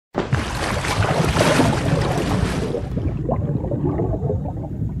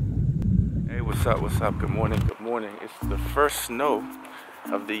What's up, what's up? Good morning, good morning. It's the first snow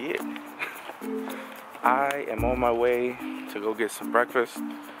of the year. I am on my way to go get some breakfast.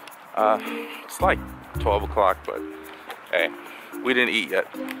 It's like 12 o'clock, but hey, we didn't eat yet.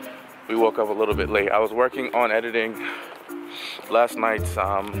 We woke up a little bit late. I was working on editing last night's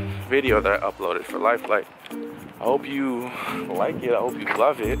video that I uploaded for Lyfe. I hope you like it, I hope you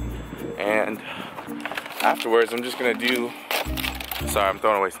love it. And afterwards, I'm just gonna do, sorry, I'm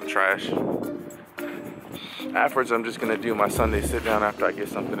throwing away some trash. Afterwards, I'm just gonna do my Sunday sit down after I get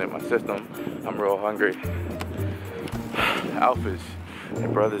something in my system. I'm real hungry. Alpha's, my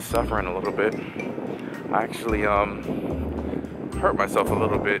brother's suffering a little bit. I actually hurt myself a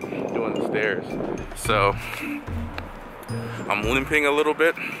little bit doing the stairs. So I'm limping a little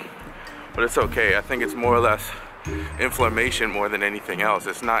bit, but it's okay. I think it's more or less inflammation more than anything else.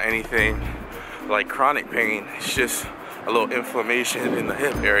 It's not anything like chronic pain. It's just a little inflammation in the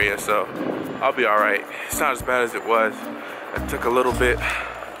hip area, so I'll be all right. It's not as bad as it was. I took a little bit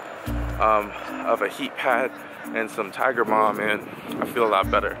of a heat pad and some Tiger Balm, and I feel a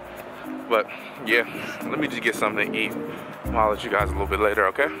lot better. But yeah, let me just get something to eat. I'll holler at you guys a little bit later,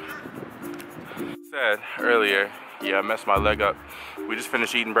 okay? Said earlier, yeah, I messed my leg up. We just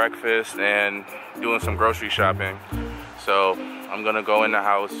finished eating breakfast and doing some grocery shopping. So I'm gonna go in the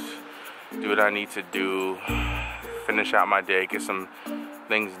house, do what I need to do, finish out my day, get some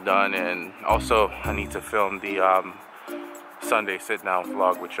things done, and also I need to film the Sunday sit down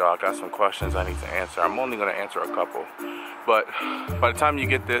vlog with y'all. I got some questions I need to answer. I'm only gonna answer a couple, but by the time you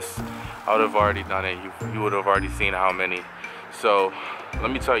get this, I would have already done it. You would have already seen how many. So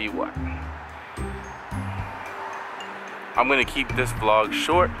let me tell you what, I'm gonna keep this vlog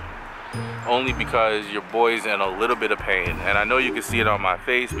short only because your boy's in a little bit of pain, and I know you can see it on my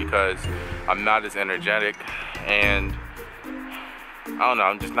face because I'm not as energetic, and I don't know,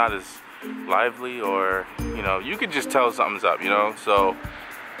 I'm just not as lively, or you know, you could just tell something's up, you know. So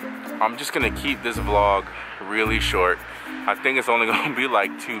I'm just gonna keep this vlog really short. I think it's only gonna be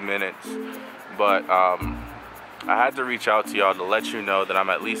like 2 minutes, but I had to reach out to y'all to let you know that I'm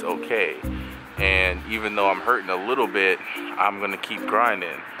at least okay. And even though I'm hurting a little bit, I'm gonna keep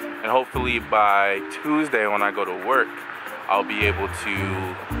grinding. And hopefully by Tuesday when I go to work, I'll be able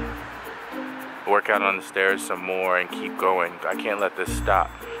to work out on the stairs some more and keep going. I can't let this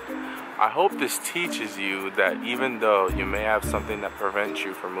stop. I hope this teaches you that even though you may have something that prevents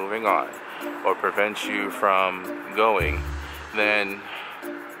you from moving on or prevents you from going, then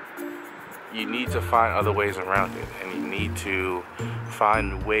you need to find other ways around it, and you need to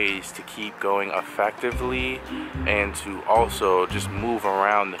find ways to keep going effectively and to also just move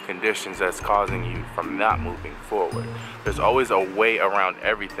around the conditions that's causing you from not moving forward. There's always a way around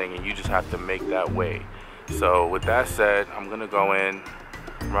everything, and you just have to make that way. So with that said, I'm gonna go in.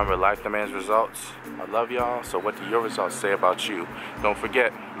 Remember, life demands results. I love y'all, so what do your results say about you? Don't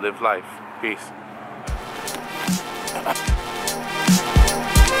forget, live life. Peace.